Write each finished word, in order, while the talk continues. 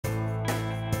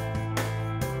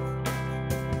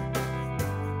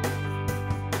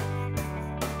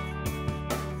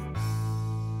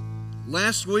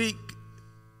Last week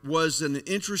was an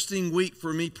interesting week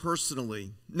for me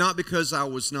personally. Not because I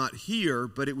was not here,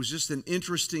 but it was just an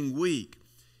interesting week.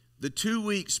 The 2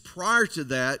 weeks prior to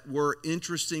that were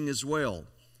interesting as well.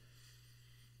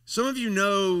 Some of you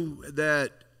know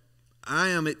that I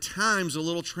am at times a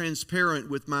little transparent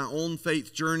with my own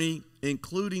faith journey,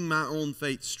 including my own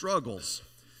faith struggles.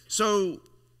 So,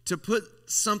 to put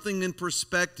something in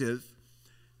perspective,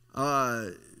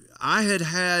 I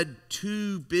had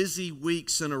 2 busy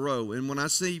weeks in a row. And when I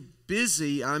say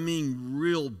busy, I mean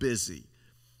real busy.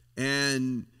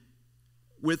 And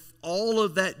with all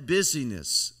of that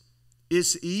busyness,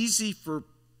 it's easy for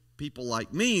people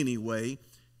like me anyway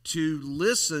to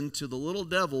listen to the little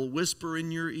devil whisper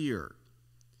in your ear.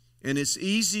 And it's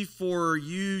easy for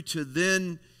you to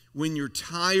then, when you're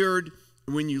tired,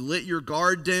 when you let your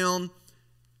guard down,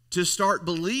 to start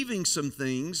believing some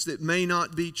things that may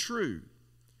not be true.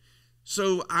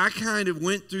 So I kind of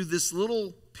went through this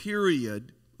little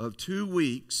period of 2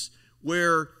 weeks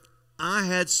where I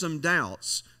had some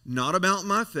doubts, not about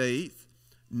my faith,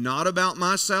 not about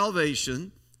my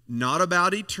salvation, not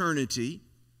about eternity,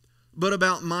 but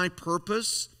about my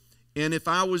purpose and if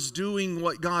I was doing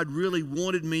what God really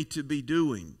wanted me to be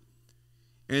doing.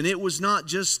 And it was not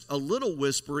just a little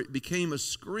whisper, it became a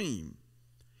scream.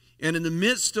 And in the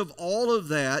midst of all of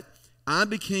that, I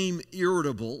became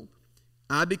irritable.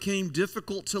 I became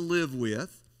difficult to live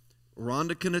with.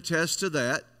 Rhonda can attest to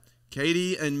that.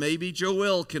 Katie and maybe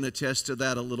Joelle can attest to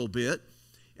that a little bit.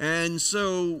 And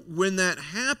so when that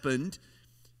happened,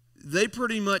 they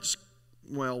pretty much,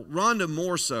 well, Rhonda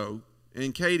more so,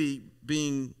 and Katie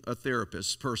being a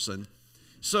therapist person.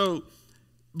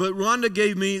 But Rhonda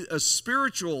gave me a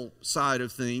spiritual side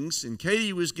of things, and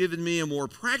Katie was giving me a more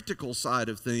practical side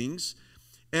of things.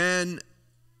 And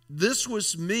this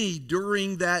was me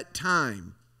during that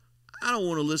time. I don't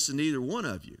want to listen to either one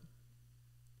of you.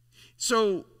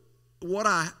 So what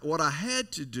I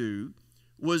had to do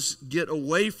was get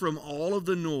away from all of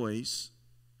the noise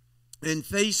and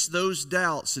face those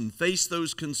doubts and face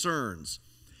those concerns.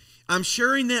 I'm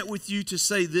sharing that with you to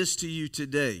say this to you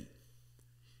today.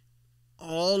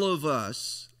 All of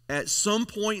us, at some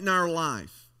point in our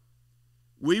life,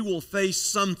 we will face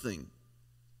something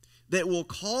that will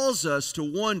cause us to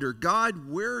wonder,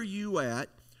 God, where are you at?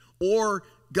 Or,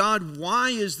 God,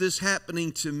 why is this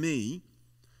happening to me?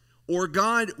 Or,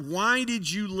 God, why did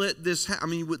you let this happen?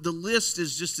 I mean, the list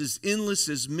is just as endless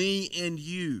as me and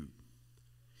you.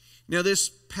 Now, this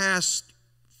past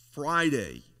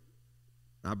Friday,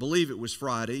 I believe it was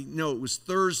Friday. No, it was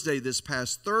Thursday, this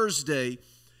past Thursday.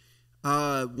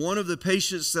 One of the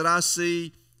patients that I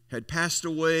see had passed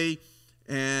away,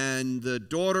 and the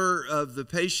daughter of the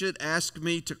patient asked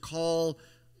me to call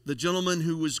the gentleman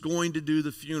who was going to do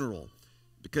the funeral,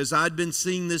 because I'd been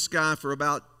seeing this guy for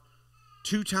about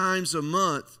 2 times a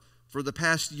month for the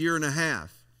past year and a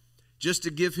half, just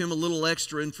to give him a little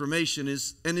extra information.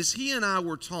 And as he and I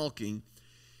were talking,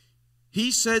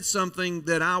 he said something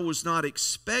that I was not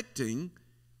expecting,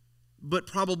 but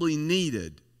probably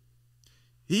needed.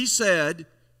 He said,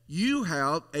 "You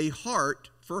have a heart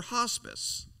for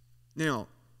hospice." Now,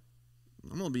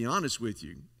 I'm going to be honest with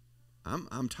you.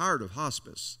 I'm tired of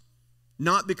hospice.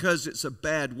 Not because it's a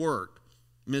bad work.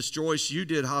 Miss Joyce, you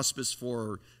did hospice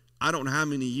for I don't know how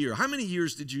many years. How many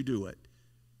years did you do it?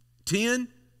 10?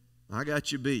 I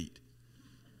got you beat.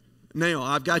 Now,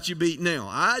 I've got you beat now.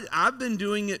 I've been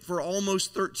doing it for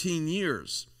almost 13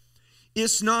 years.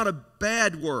 It's not a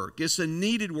bad work. It's a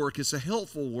needed work. It's a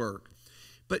helpful work.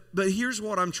 But here's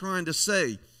what I'm trying to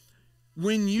say.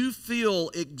 When you feel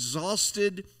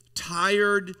exhausted,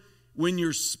 tired, when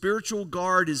your spiritual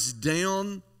guard is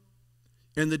down,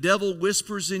 and the devil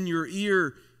whispers in your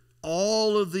ear,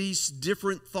 all of these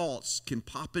different thoughts can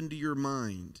pop into your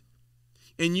mind.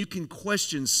 And you can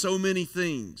question so many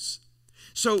things.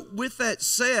 So with that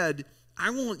said, I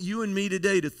want you and me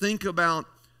today to think about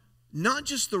not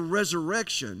just the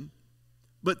resurrection,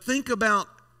 but think about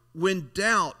when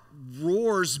doubt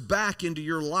roars back into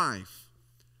your life.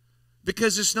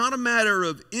 Because it's not a matter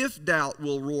of if doubt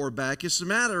will roar back, it's a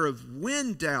matter of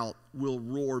when doubt will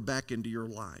roar back into your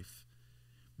life.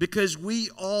 Because we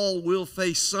all will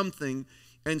face something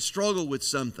and struggle with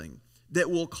something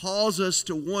that will cause us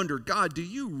to wonder, God, do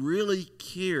you really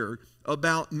care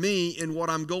about me and what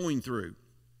I'm going through?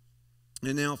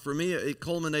 And now for me, it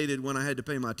culminated when I had to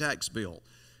pay my tax bill.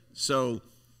 So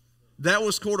that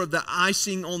was sort of the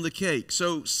icing on the cake.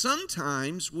 So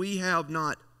sometimes we have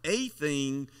not a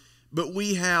thing, but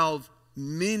we have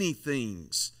many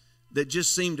things that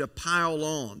just seem to pile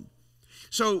on.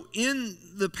 So in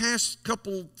the past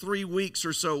 3 weeks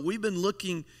or so, we've been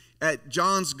looking at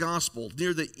John's gospel,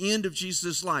 near the end of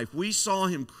Jesus' life, we saw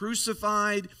him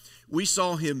crucified, we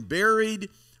saw him buried,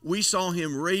 we saw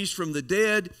him raised from the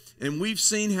dead, and we've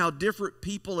seen how different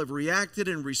people have reacted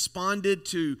and responded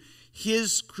to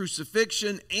his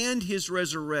crucifixion and his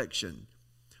resurrection.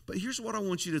 But here's what I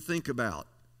want you to think about.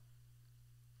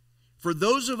 For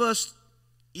those of us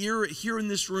here in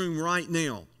this room right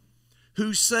now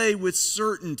who say with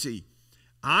certainty,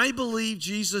 I believe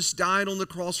Jesus died on the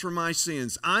cross for my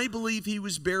sins. I believe he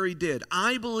was buried dead.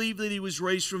 I believe that he was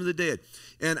raised from the dead.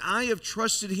 And I have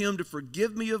trusted him to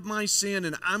forgive me of my sin,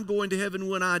 and I'm going to heaven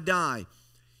when I die.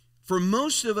 For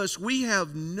most of us, we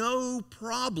have no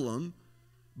problem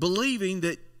believing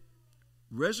that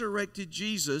resurrected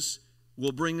Jesus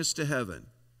will bring us to heaven.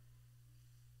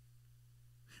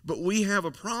 But we have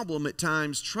a problem at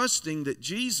times trusting that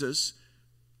Jesus,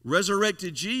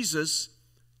 resurrected Jesus,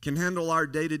 can handle our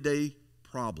day-to-day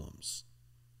problems.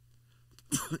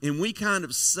 And we kind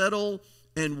of settle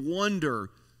and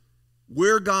wonder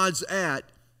where God's at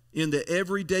in the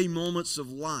everyday moments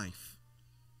of life.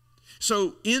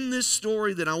 So in this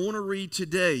story that I want to read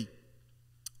today,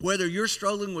 whether you're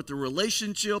struggling with a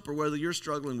relationship or whether you're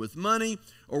struggling with money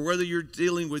or whether you're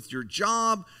dealing with your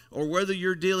job or whether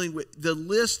you're dealing with, the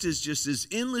list is just as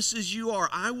endless as you are.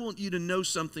 I want you to know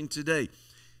something today.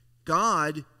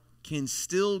 God can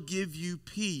still give you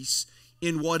peace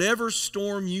in whatever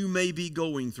storm you may be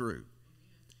going through.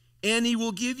 And he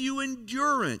will give you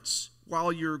endurance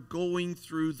while you're going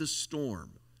through the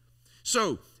storm.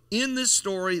 So, in this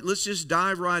story, let's just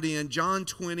dive right in. John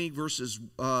 20, verses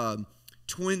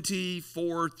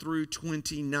 24 through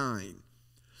 29.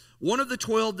 One of the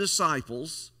 12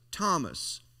 disciples,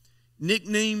 Thomas,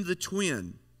 nicknamed the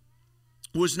twin,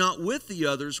 was not with the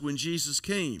others when Jesus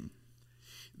came.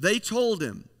 They told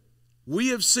him, "We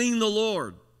have seen the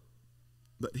Lord."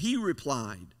 But he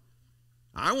replied,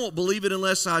 "I won't believe it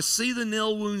unless I see the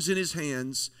nail wounds in his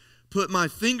hands, put my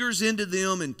fingers into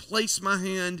them, and place my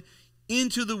hand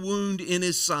into the wound in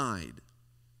his side."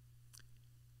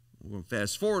 We're going to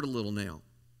fast forward a little now.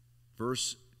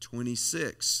 Verse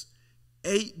 26.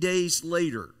 8 days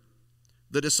later,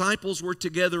 the disciples were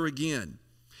together again,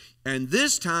 and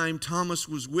this time Thomas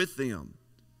was with them.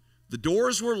 The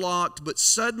doors were locked, but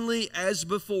suddenly, as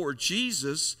before,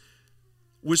 Jesus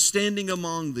was standing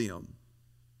among them.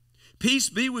 "Peace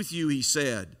be with you," he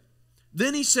said.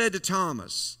 Then he said to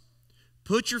Thomas,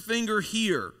 "Put your finger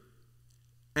here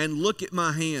and look at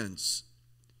my hands."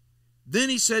 Then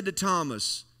he said to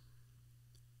Thomas,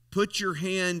 "Put your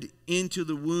hand into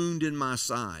the wound in my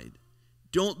side.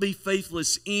 Don't be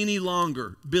faithless any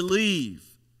longer.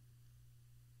 Believe."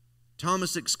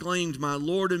 Thomas exclaimed, "My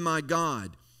Lord and my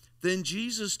God." Then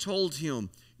Jesus told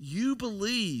him, "You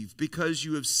believe because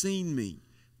you have seen me.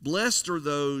 Blessed are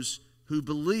those who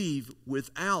believe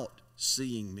without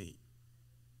seeing me."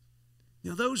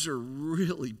 Now, those are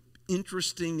really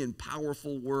interesting and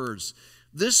powerful words.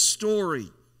 This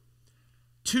story,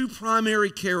 two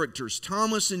primary characters,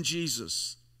 Thomas and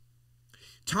Jesus.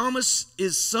 Thomas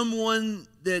is someone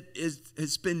that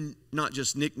has been not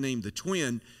just nicknamed the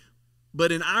twin,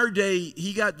 but in our day,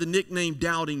 he got the nickname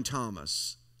Doubting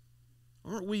Thomas.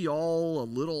 Aren't we all a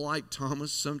little like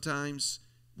Thomas sometimes,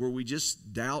 where we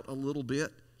just doubt a little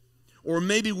bit? Or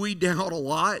maybe we doubt a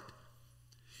lot.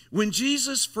 When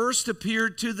Jesus first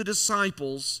appeared to the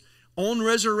disciples on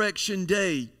Resurrection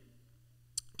Day,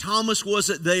 Thomas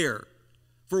wasn't there.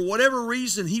 For whatever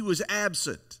reason, he was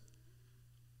absent.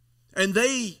 And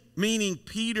they, meaning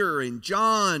Peter and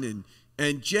John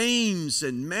and James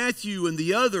and Matthew and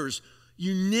the others,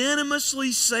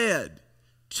 unanimously said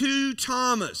to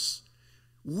Thomas,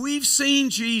 "We've seen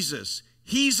Jesus.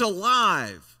 He's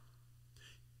alive."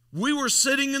 We were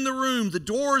sitting in the room. The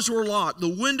doors were locked. The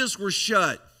windows were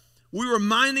shut. We were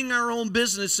minding our own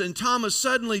business, and Thomas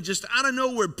suddenly, just out of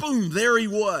nowhere, boom, there he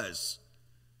was.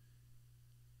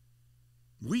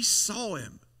 We saw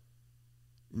him.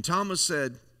 And Thomas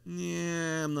said,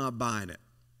 "Yeah, I'm not buying it.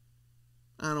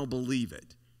 I don't believe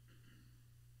it."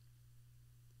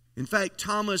 In fact,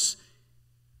 Thomas,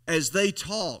 as they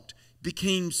talked,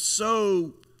 became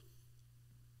so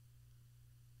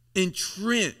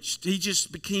entrenched. He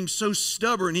just became so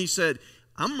stubborn. He said,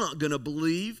 "I'm not going to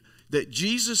believe that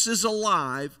Jesus is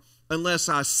alive unless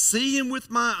I see him with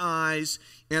my eyes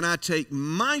and I take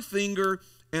my finger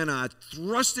and I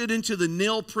thrust it into the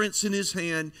nail prints in his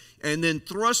hand and then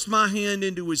thrust my hand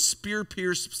into his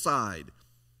spear-pierced side.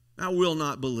 I will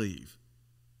not believe.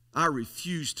 I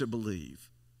refuse to believe."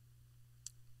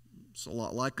 It's a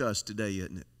lot like us today,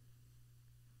 isn't it?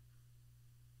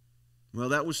 Well,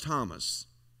 that was Thomas.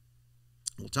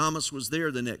 Well, Thomas was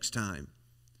there the next time.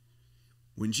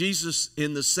 When Jesus,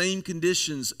 in the same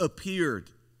conditions, appeared,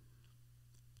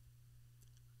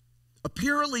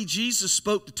 apparently Jesus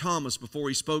spoke to Thomas before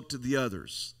he spoke to the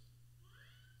others.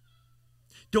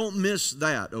 Don't miss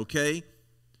that, okay?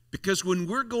 Because when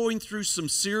we're going through some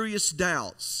serious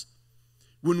doubts,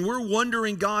 when we're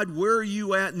wondering, God, where are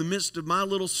you at in the midst of my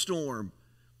little storm?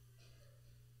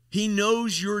 He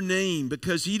knows your name,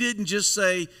 because he didn't just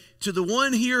say, to the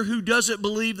one here who doesn't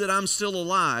believe that I'm still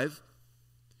alive,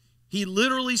 he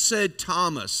literally said,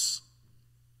 Thomas.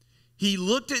 He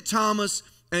looked at Thomas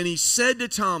and he said to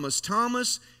Thomas,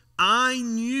 Thomas, I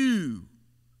knew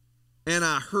and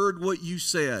I heard what you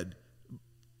said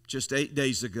just 8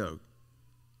 days ago.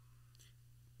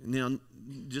 Now,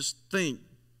 just think,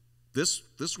 this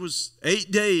was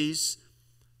 8 days.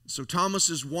 So Thomas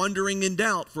is wandering in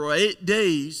doubt for 8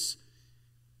 days.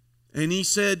 And he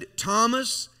said,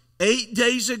 Thomas, 8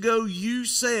 days ago you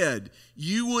said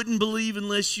you wouldn't believe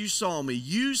unless you saw me.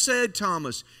 You said,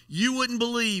 Thomas, you wouldn't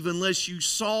believe unless you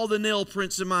saw the nail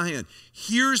prints in my hand.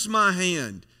 Here's my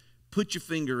hand. Put your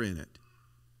finger in it.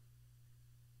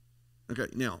 Okay,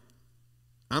 now,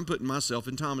 I'm putting myself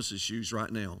in Thomas's shoes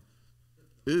right now.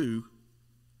 Ooh.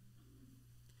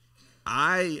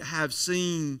 I have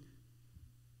seen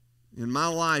in my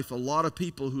life a lot of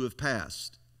people who have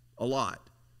passed. A lot.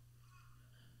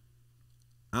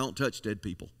 I don't touch dead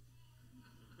people.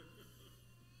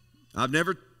 I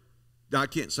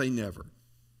can't say never.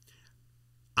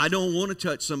 I don't want to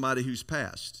touch somebody who's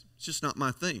passed. It's just not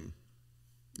my thing.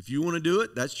 If you want to do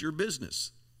it, that's your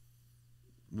business.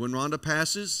 When Rhonda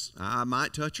passes, I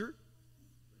might touch her.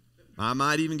 I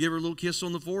might even give her a little kiss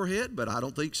on the forehead, but I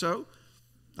don't think so.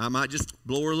 I might just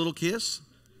blow her a little kiss.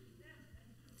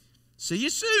 See you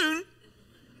soon.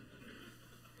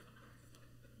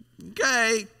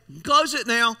 Okay, close it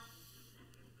now.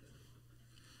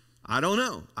 I don't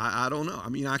know. I don't know. I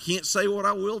mean, I can't say what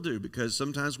I will do, because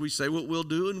sometimes we say what we'll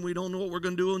do and we don't know what we're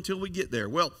going to do until we get there.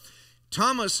 Well,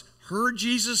 Thomas heard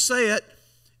Jesus say it,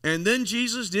 and then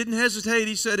Jesus didn't hesitate.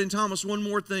 He said, and Thomas, one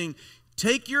more thing.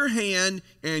 Take your hand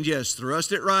and just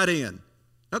thrust it right in.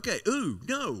 Okay, ooh,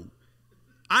 no.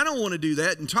 I don't want to do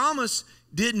that. And Thomas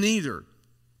didn't either.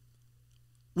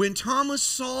 When Thomas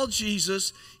saw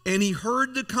Jesus and he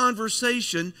heard the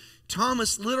conversation,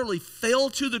 Thomas literally fell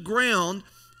to the ground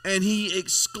and he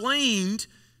exclaimed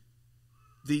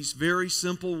these very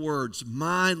simple words,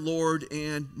 my Lord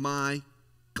and my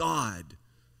God.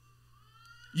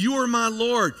 You are my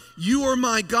Lord. You are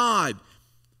my God.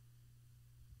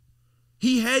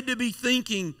 He had to be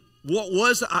thinking, what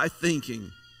was I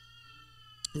thinking?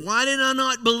 Why did I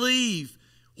not believe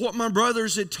what my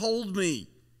brothers had told me?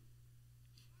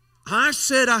 I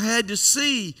said I had to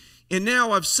see, and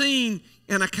now I've seen,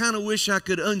 and I kind of wish I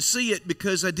could unsee it,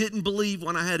 because I didn't believe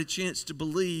when I had a chance to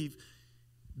believe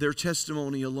their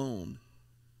testimony alone.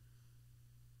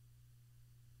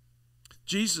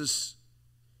 Jesus,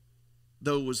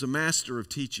 though, was a master of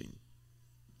teaching.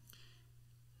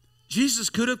 Jesus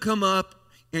could have come up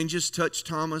and just touched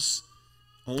Thomas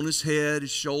on his head,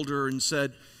 his shoulder, and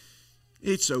said,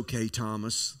 it's okay,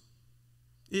 Thomas.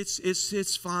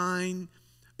 It's fine.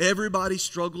 Everybody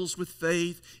struggles with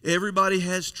faith. Everybody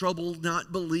has trouble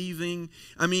not believing.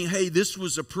 I mean, hey, this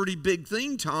was a pretty big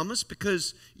thing, Thomas,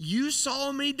 because you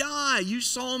saw me die. You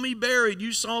saw me buried.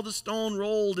 You saw the stone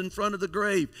rolled in front of the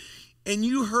grave. And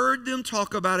you heard them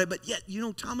talk about it. But yet,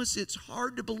 Thomas, it's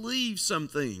hard to believe some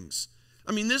things.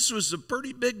 I mean, this was a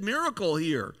pretty big miracle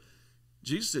here.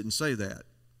 Jesus didn't say that.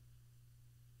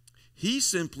 He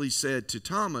simply said to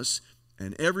Thomas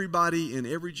and everybody in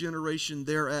every generation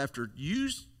thereafter, you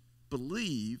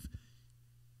believe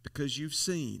because you've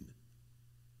seen.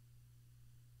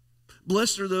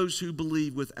 Blessed are those who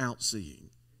believe without seeing.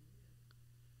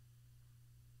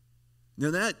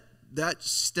 Now that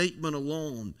statement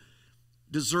alone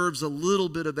deserves a little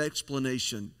bit of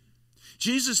explanation.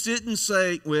 Jesus didn't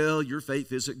say, well, your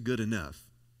faith isn't good enough,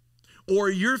 or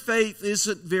your faith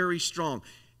isn't very strong.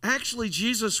 Actually,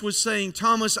 Jesus was saying,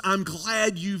 Thomas, I'm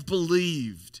glad you've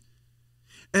believed.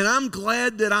 And I'm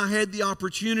glad that I had the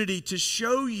opportunity to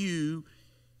show you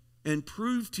and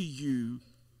prove to you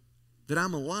that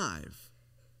I'm alive.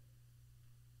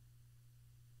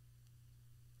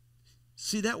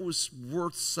 See, that was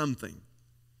worth something.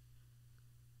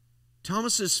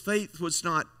 Thomas's faith was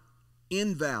not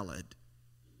invalid.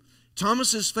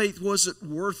 Thomas's faith wasn't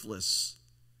worthless.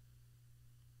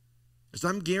 As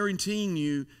I'm guaranteeing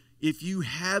you, if you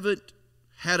haven't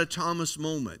had a Thomas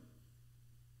moment,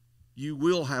 you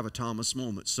will have a Thomas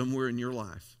moment somewhere in your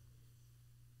life.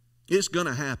 It's going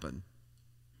to happen.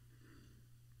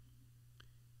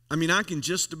 I mean, I can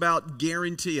just about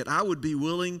guarantee it. I would be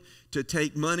willing to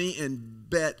take money and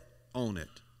bet on it.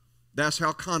 That's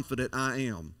how confident I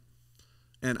am.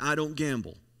 And I don't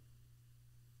gamble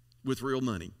with real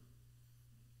money,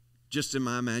 just in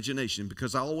my imagination,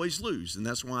 because I always lose, and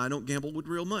that's why I don't gamble with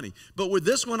real money. But with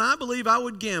this one, I believe I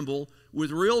would gamble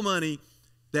with real money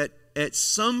that at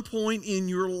some point in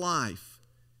your life,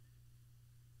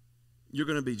 you're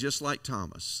going to be just like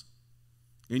Thomas.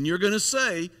 And you're going to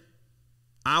say,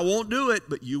 I won't do it,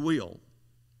 but you will.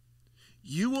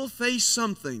 You will face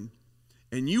something,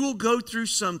 and you will go through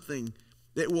something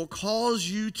that will cause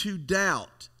you to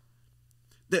doubt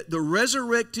that the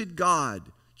resurrected God,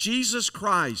 Jesus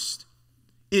Christ,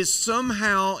 is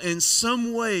somehow in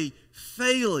some way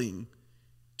failing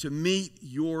to meet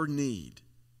your need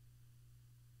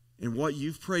and what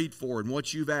you've prayed for and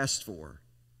what you've asked for.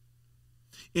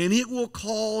 And it will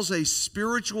cause a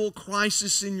spiritual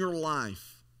crisis in your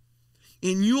life.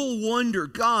 And you'll wonder,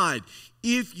 God,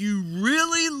 if you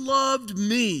really loved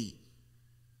me,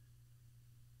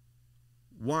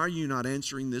 why are you not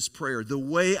answering this prayer the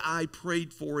way I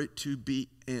prayed for it to be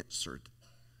answered?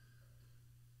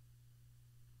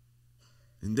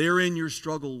 And therein your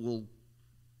struggle will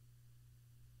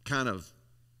kind of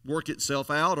work itself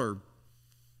out, or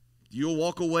you'll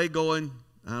walk away going,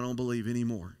 I don't believe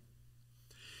anymore.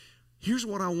 Here's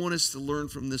what I want us to learn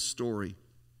from this story.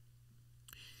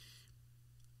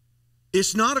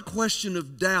 It's not a question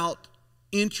of doubt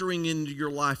entering into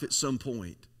your life at some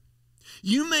point.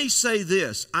 You may say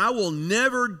this, I will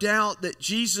never doubt that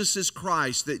Jesus is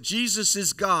Christ, that Jesus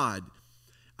is God.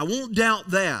 I won't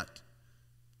doubt that.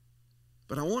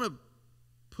 But I want to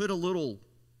put a little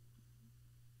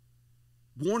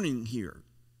warning here.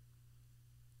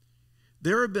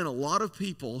 There have been a lot of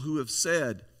people who have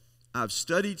said, I've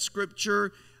studied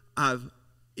Scripture, I've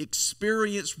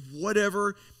experienced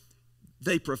whatever.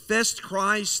 They professed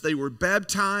Christ, they were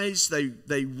baptized,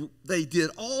 they did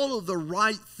all of the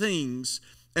right things,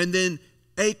 and then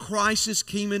a crisis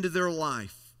came into their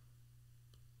life.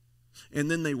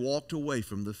 And then they walked away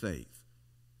from the faith.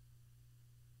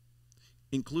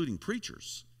 Including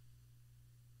preachers.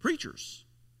 Preachers.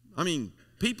 I mean,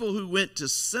 people who went to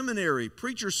seminary,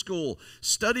 preacher school,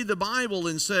 studied the Bible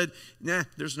and said, nah,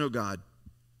 there's no God.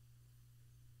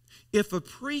 If a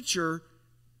preacher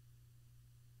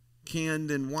can,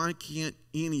 then why can't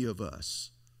any of us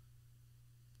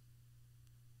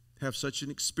have such an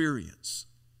experience?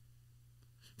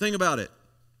 Think about it.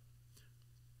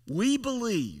 We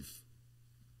believe,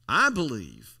 I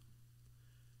believe,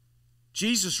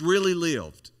 Jesus really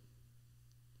lived.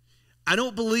 I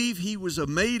don't believe he was a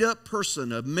made-up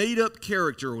person, a made-up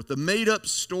character with a made-up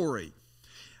story.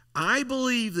 I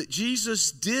believe that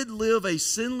Jesus did live a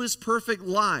sinless, perfect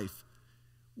life.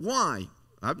 Why?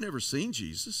 I've never seen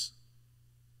Jesus.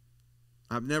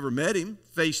 I've never met him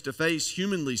face to face,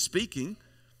 humanly speaking.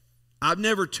 I've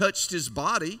never touched his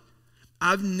body.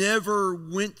 I've never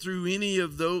went through any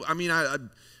of those.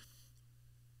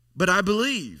 But I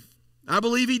believe. I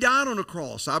believe he died on a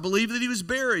cross. I believe that he was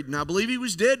buried. And I believe he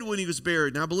was dead when he was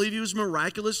buried. And I believe he was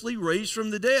miraculously raised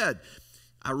from the dead.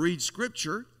 I read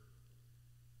Scripture.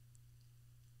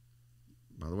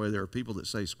 By the way, there are people that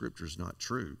say Scripture is not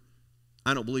true.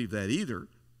 I don't believe that either.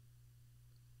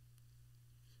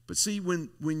 But see, when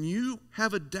you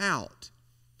have a doubt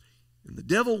and the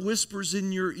devil whispers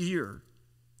in your ear,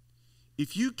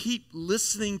 if you keep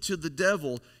listening to the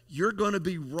devil, you're going to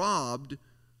be robbed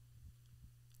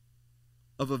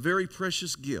of a very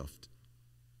precious gift.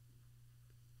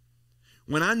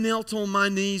 When I knelt on my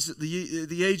knees at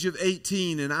the age of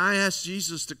 18 and I asked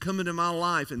Jesus to come into my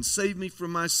life and save me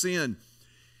from my sin,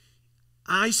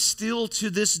 I still to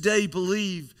this day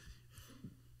believe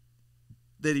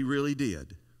that he really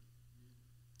did.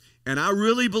 And I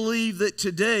really believe that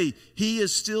today he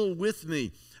is still with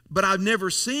me. But I've never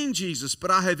seen Jesus,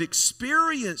 but I have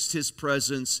experienced his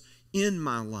presence in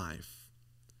my life.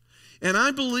 And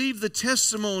I believe the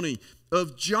testimony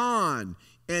of John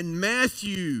and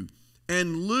Matthew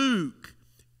and Luke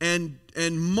and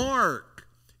Mark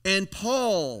and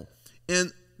Paul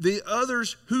and the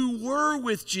others who were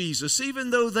with Jesus,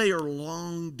 even though they are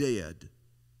long dead.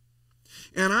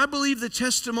 And I believe the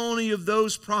testimony of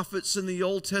those prophets in the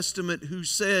Old Testament who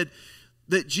said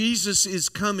that Jesus is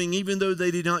coming, even though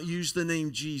they did not use the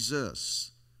name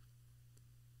Jesus.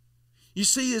 You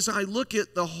see, as I look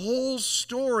at the whole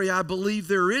story, I believe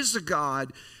there is a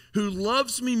God who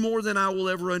loves me more than I will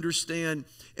ever understand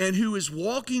and who is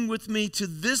walking with me to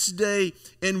this day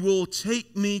and will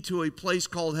take me to a place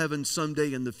called heaven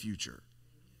someday in the future.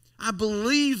 I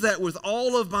believe that with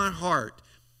all of my heart.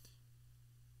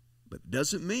 But it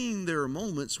doesn't mean there are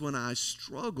moments when I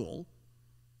struggle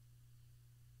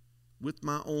with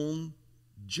my own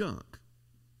junk.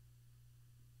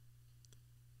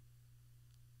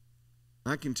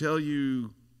 I can tell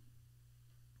you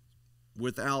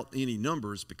without any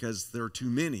numbers because there are too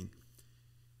many.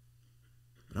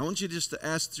 But I want you just to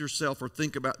ask yourself or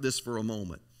think about this for a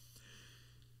moment.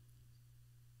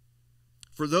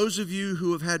 For those of you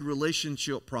who have had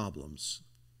relationship problems,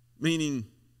 meaning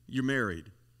you're married,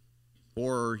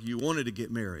 or you wanted to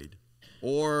get married,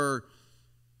 or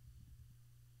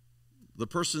the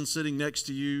person sitting next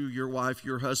to you, your wife,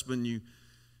 your husband, you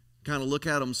kind of look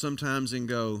at them sometimes and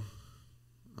go,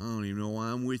 I don't even know why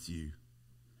I'm with you.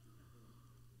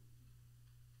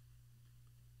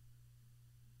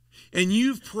 And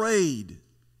you've prayed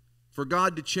for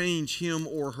God to change him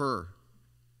or her.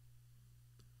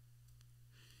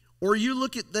 Or you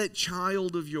look at that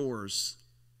child of yours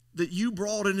that you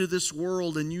brought into this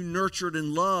world and you nurtured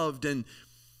and loved, and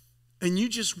you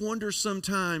just wonder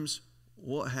sometimes,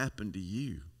 what happened to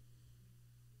you?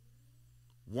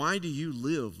 Why do you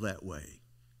live that way?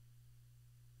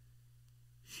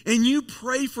 And you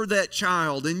pray for that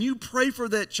child, and you pray for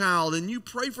that child, and you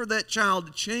pray for that child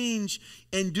to change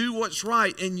and do what's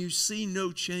right, and you see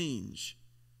no change.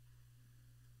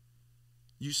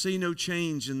 You see no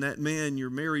change in that man you're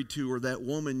married to or that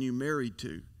woman you married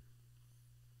to.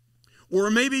 Or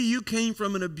maybe you came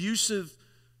from an abusive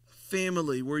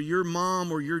family where your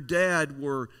mom or your dad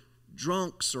were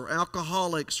drunks or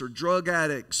alcoholics or drug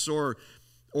addicts, or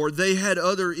they had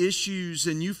other issues,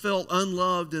 and you felt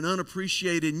unloved and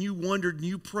unappreciated, and you wondered and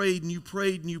you prayed and you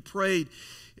prayed and you prayed,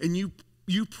 and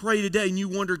you pray today and you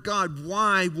wonder, God,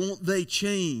 why won't they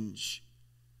change?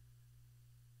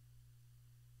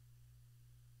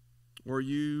 Or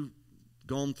you've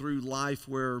gone through life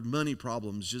where money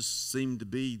problems just seem to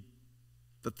be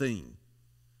the thing.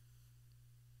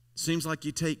 Seems like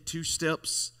you take 2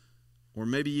 steps, or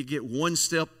maybe you get 1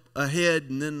 step ahead,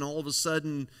 and then all of a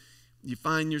sudden you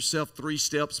find yourself 3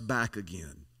 steps back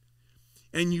again.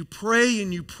 And you pray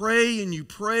and you pray and you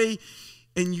pray,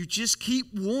 and you just keep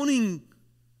wanting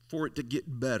for it to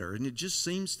get better, and it just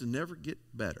seems to never get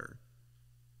better.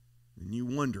 And you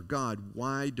wonder, God,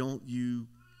 why don't you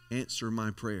answer my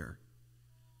prayer?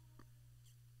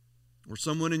 Or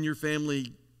someone in your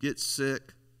family gets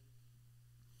sick,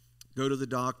 go to the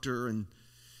doctor, and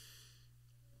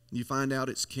you find out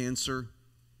it's cancer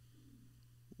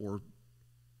or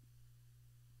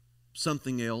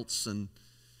something else, and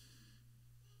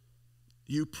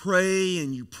you pray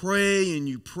and you pray and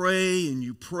you pray and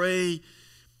you pray,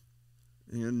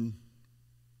 and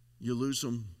you lose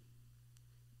them.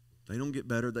 They don't get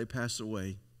better, they pass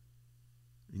away.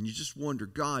 And you just wonder,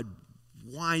 God,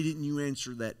 why didn't you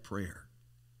answer that prayer?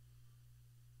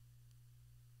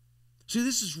 See,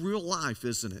 this is real life,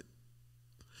 isn't it?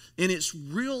 And it's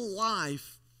real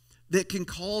life that can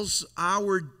cause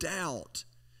our doubt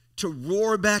to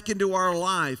roar back into our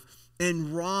life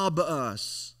and rob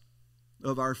us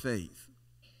of our faith.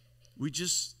 We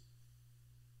just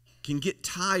can get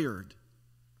tired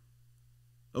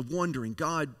of wondering,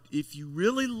 God, if you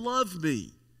really love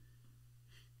me,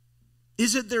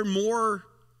 isn't there more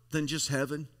than just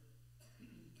heaven?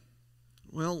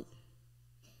 Well,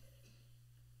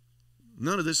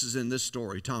 none of this is in this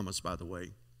story. Thomas, by the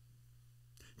way.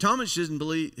 Thomas just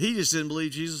didn't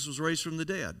believe Jesus was raised from the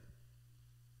dead.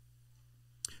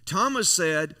 Thomas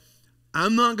said,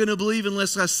 I'm not going to believe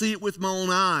unless I see it with my own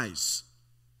eyes,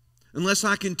 unless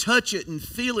I can touch it and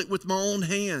feel it with my own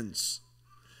hands.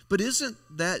 But isn't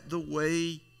that the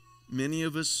way many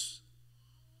of us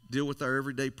deal with our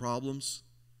everyday problems?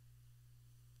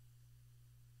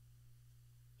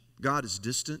 God is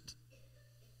distant.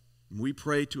 We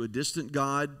pray to a distant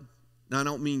God. Now, I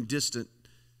don't mean distant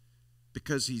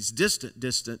because he's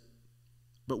distant,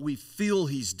 but we feel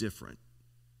he's different.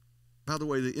 By the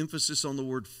way, the emphasis on the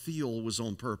word feel was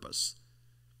on purpose.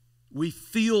 We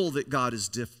feel that God is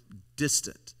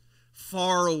distant,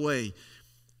 far away,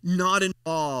 not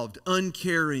involved,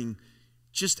 uncaring,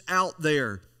 just out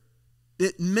there.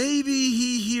 That maybe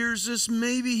he hears us,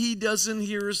 maybe he doesn't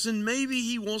hear us, and maybe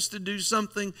he wants to do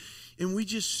something, and we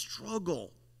just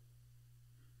struggle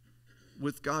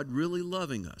with God really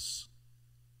loving us.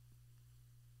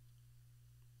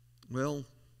 Well,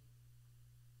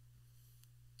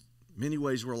 in many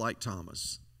ways we're like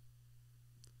Thomas.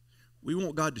 We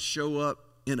want God to show up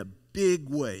in a big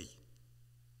way,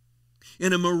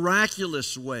 in a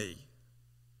miraculous way,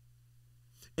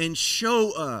 and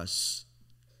show us.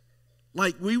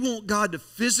 Like we want God to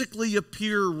physically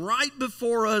appear right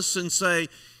before us and say,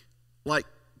 like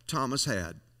Thomas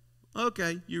had,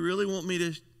 okay, you really want me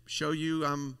to show you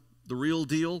I'm the real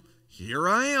deal? Here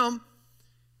I am.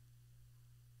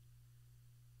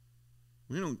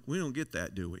 We don't get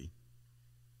that, do we?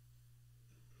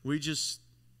 We just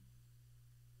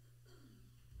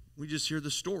hear the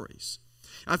stories.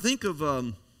 I think of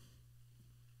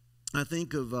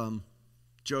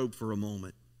Job for a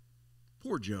moment.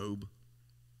 Poor Job.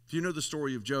 If you know the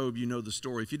story of Job, you know the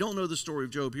story. If you don't know the story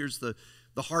of Job, here's the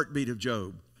heartbeat of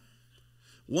Job.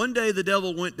 One day the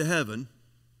devil went to heaven.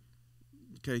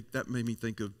 Okay, that made me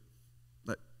think of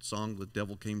that song, The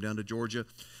Devil Came Down to Georgia.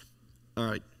 All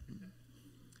right.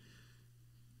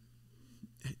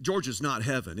 Georgia's not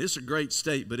heaven. It's a great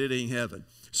state, but it ain't heaven.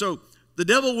 So the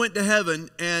devil went to heaven,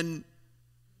 and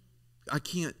I'm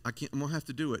going to have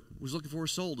to do it. Was looking for a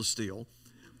soul to steal.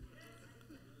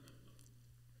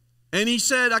 And he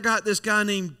said, I got this guy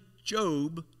named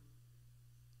Job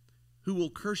who will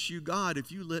curse you, God,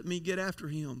 if you let me get after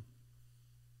him.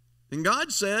 And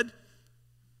God said,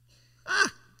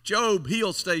 Job,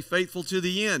 he'll stay faithful to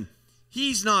the end.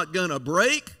 He's not going to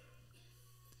break.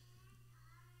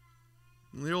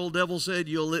 And the old devil said,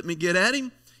 you'll let me get at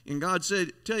him? And God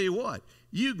said, tell you what,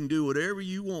 you can do whatever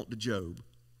you want to Job,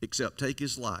 except take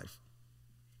his life.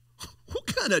 What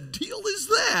kind of deal is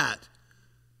that?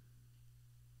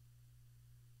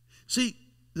 See,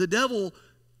 the devil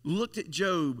looked at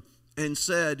Job and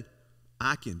said,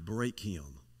 I can break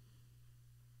him.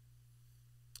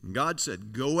 And God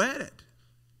said, go at it.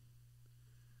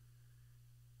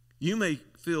 You may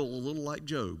feel a little like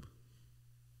Job,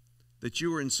 that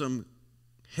you are in some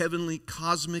heavenly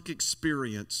cosmic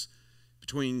experience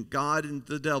between God and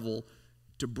the devil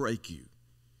to break you.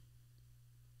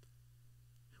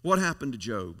 What happened to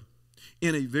Job?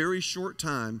 In a very short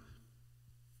time,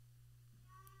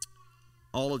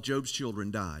 all of Job's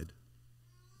children died.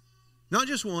 Not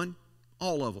just one,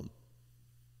 all of them.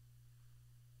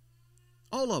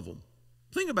 All of them.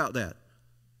 Think about that.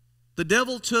 The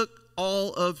devil took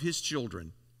all of his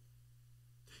children.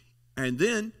 And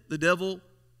then the devil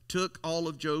took all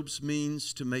of Job's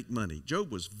means to make money.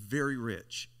 Job was very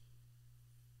rich.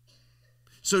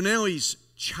 So now he's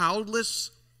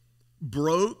childless,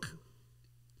 broke.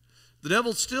 The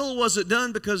devil still wasn't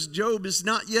done because Job has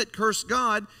not yet cursed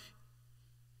God.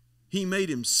 He made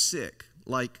him sick,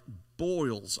 like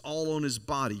boils all on his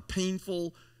body,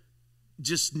 painful,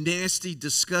 just nasty,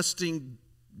 disgusting,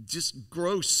 just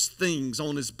gross things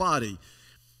on his body.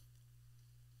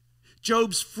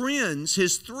 Job's friends,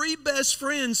 his three best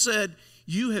friends, said,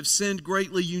 you have sinned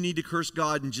greatly, you need to curse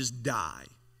God and just die.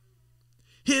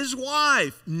 His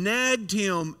wife nagged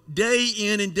him day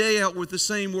in and day out with the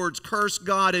same words, curse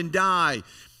God and die.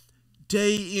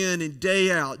 Day in and day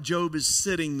out, Job is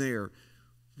sitting there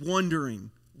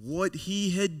wondering what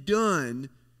he had done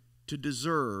to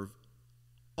deserve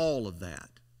all of that.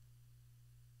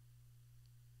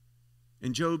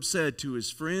 And Job said to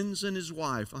his friends and his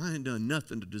wife, I ain't done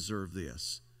nothing to deserve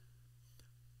this.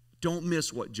 Don't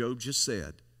miss what Job just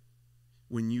said.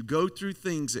 When you go through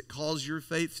things that cause your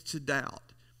faith to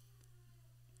doubt,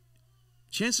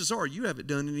 chances are you haven't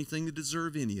done anything to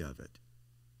deserve any of it.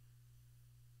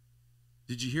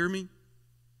 Did you hear me?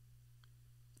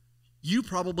 You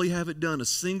probably haven't done a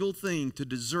single thing to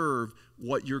deserve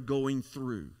what you're going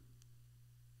through.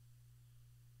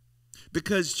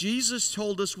 Because Jesus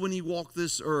told us when he walked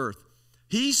this earth,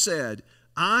 he said,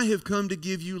 I have come to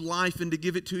give you life and to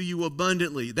give it to you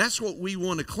abundantly. That's what we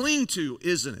want to cling to,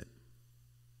 isn't it?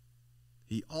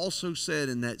 He also said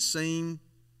in that same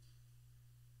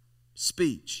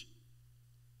speech,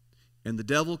 and the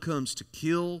devil comes to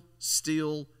kill,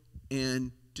 steal,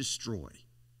 and destroy.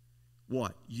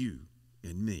 What? You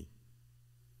and me.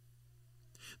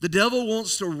 The devil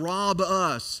wants to rob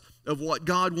us of what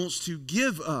God wants to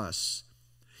give us.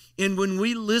 And when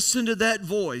we listen to that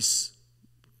voice,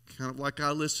 kind of like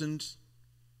I listened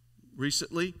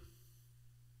recently,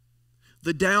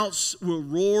 the doubts will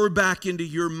roar back into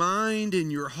your mind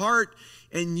and your heart,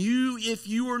 and you, if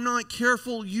you are not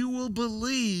careful, you will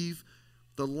believe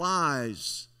the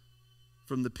lies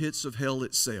from the pits of hell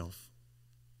itself.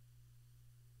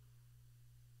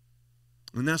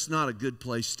 And that's not a good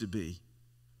place to be.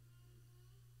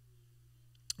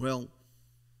 Well,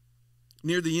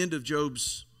 near the end of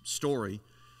Job's story,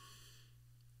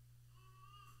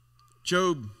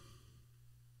 Job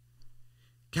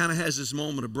kind of has this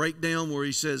moment of breakdown where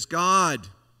he says, God,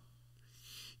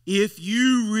 if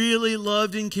you really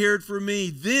loved and cared for me,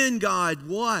 then God,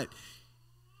 what?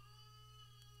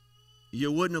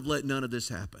 You wouldn't have let none of this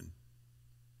happen.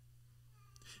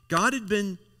 God had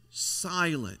been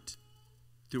silent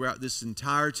throughout this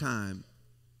entire time.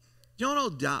 Y'all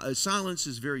know silence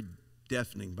is very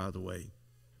deafening, by the way.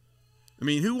 I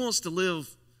mean, who wants to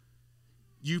live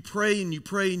you pray and you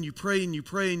pray and you pray and you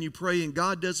pray and you pray, and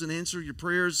God doesn't answer your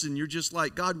prayers, and you're just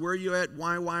like, God, where are you at?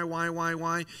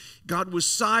 Why? God was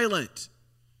silent.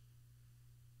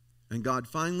 And God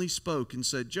finally spoke and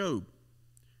said, Job,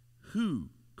 who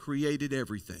created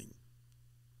everything?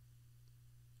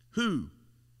 Who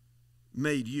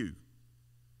made you?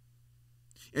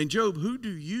 And Job, who do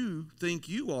you think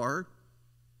you are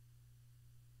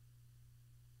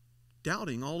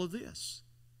doubting all of this?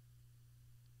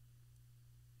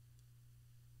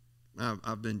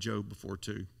 I've been Job before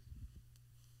too.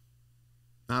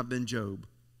 I've been Job.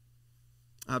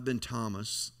 I've been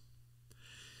Thomas.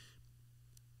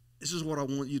 This is what I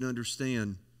want you to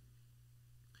understand.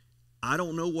 I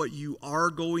don't know what you are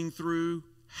going through,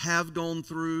 have gone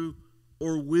through,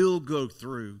 or will go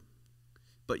through,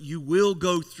 but you will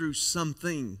go through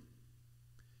something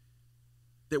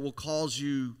that will cause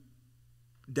you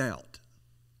doubt.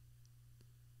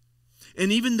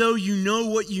 And even though you know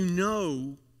what you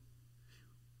know,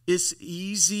 it's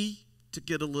easy to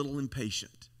get a little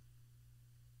impatient.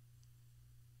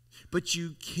 But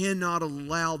you cannot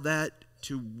allow that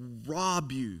to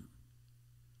rob you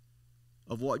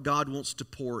of what God wants to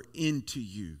pour into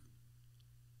you.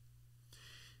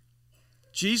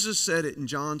 Jesus said it in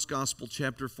John's Gospel,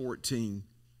 chapter 14,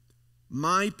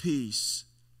 my peace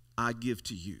I give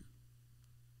to you.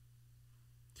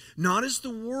 Not as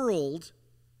the world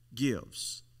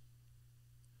gives.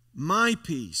 My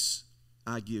peace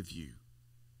I give you.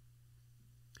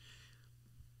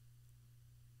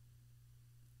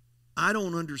 I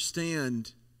don't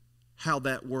understand how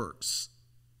that works,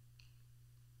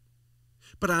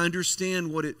 but I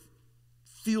understand what it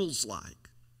feels like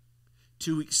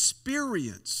to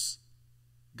experience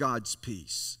God's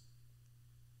peace.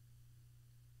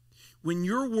 When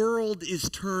your world is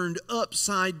turned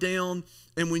upside down,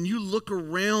 and when you look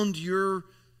around your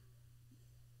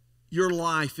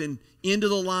life and into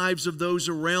the lives of those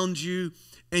around you,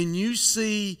 and you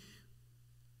see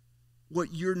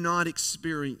what you're not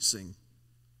experiencing,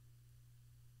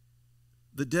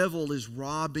 the devil is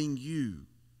robbing you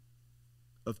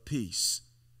of peace.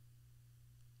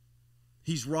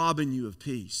 He's robbing you of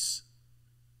peace.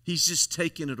 He's just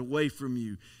taking it away from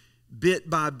you, bit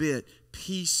by bit,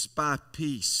 piece by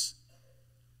piece.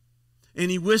 And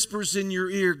he whispers in your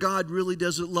ear, God really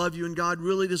doesn't love you, and God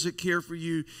really doesn't care for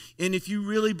you. And if you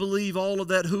really believe all of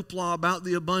that hoopla about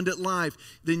the abundant life,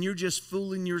 then you're just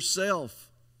fooling yourself.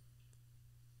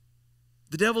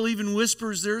 The devil even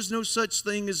whispers, there's no such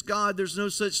thing as God, there's no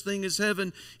such thing as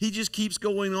heaven. He just keeps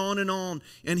going on,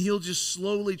 and he'll just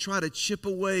slowly try to chip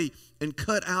away and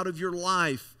cut out of your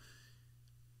life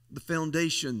the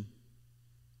foundation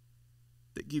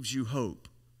that gives you hope.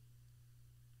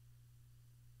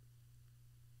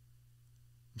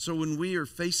 So when we are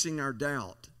facing our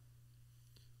doubt,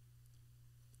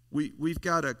 we've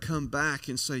got to come back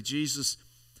and say, Jesus,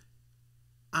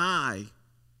 I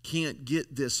can't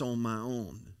get this on my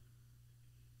own.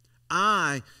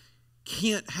 I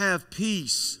can't have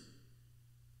peace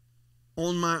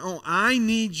on my own. I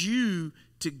need you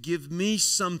to give me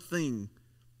something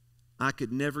I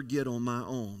could never get on my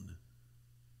own.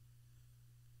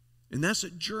 And that's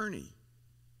a journey.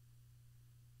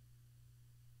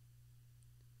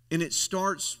 And it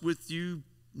starts with you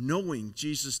knowing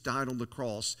Jesus died on the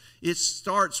cross. It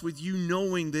starts with you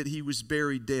knowing that he was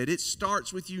buried dead. It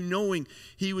starts with you knowing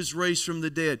he was raised from the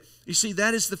dead. You see,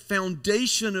 that is the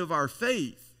foundation of our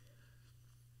faith.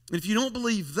 And if you don't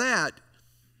believe that,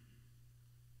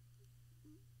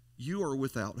 you are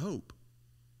without hope.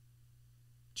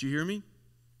 Did you hear me?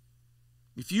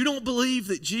 If you don't believe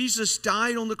that Jesus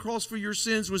died on the cross for your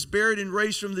sins, was buried and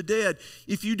raised from the dead,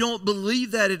 if you don't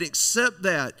believe that and accept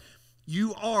that,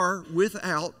 you are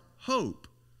without hope.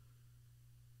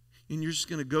 And you're just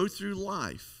going to go through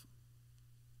life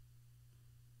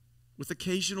with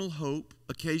occasional hope,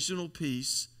 occasional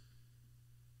peace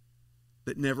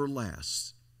that never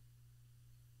lasts.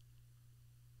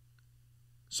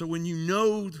 So when you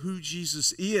know who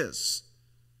Jesus is,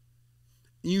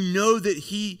 you know that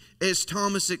he, as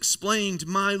Thomas explained,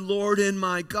 my Lord and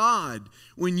my God.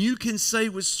 When you can say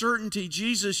with certainty,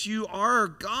 Jesus, you are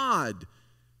God.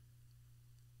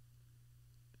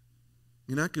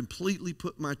 And I completely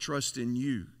put my trust in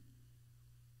you.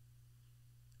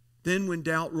 Then when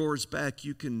doubt roars back,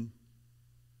 you can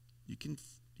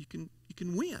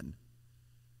win.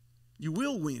 You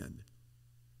will win.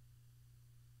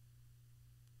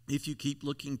 If you keep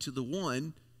looking to the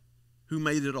one who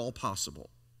made it all possible.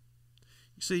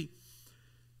 You see,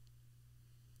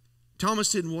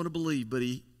 Thomas didn't want to believe, but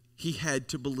he had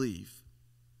to believe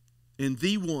in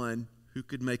the one who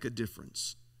could make a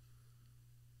difference.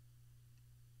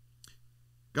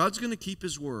 God's going to keep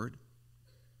His word.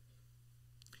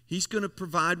 He's going to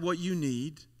provide what you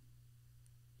need.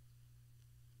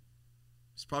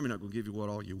 He's probably not going to give you what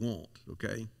all you want,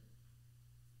 okay?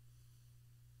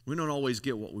 We don't always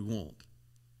get what we want.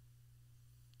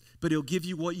 But He'll give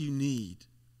you what you need.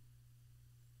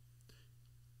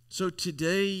 So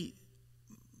today,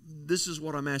 this is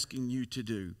what I'm asking you to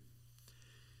do.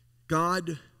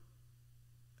 God,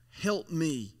 help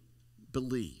me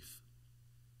believe.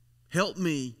 Help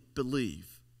me believe.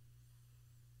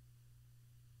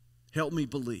 Help me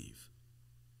believe.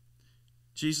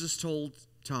 Jesus told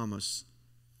Thomas,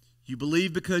 you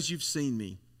believe because you've seen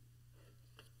me.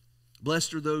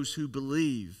 Blessed are those who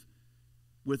believe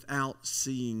without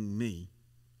seeing me.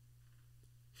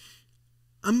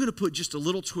 I'm going to put just a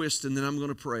little twist and then I'm going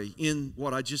to pray in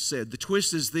what I just said. The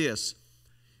twist is this.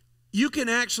 You can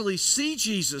actually see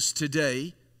Jesus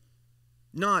today,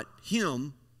 not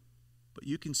Him, but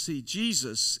you can see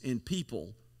Jesus in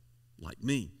people like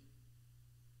me.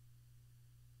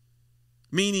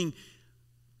 Meaning,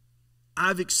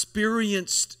 I've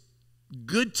experienced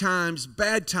good times,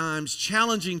 bad times,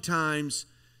 challenging times,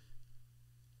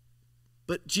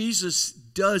 but Jesus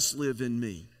does live in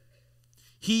me.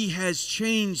 He has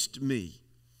changed me.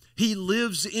 He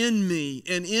lives in me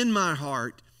and in my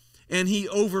heart, and He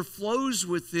overflows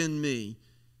within me.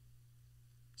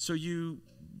 So you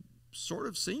sort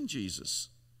of seen Jesus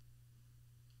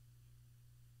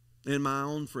in my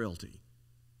own frailty.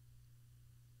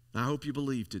 I hope you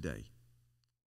believe today.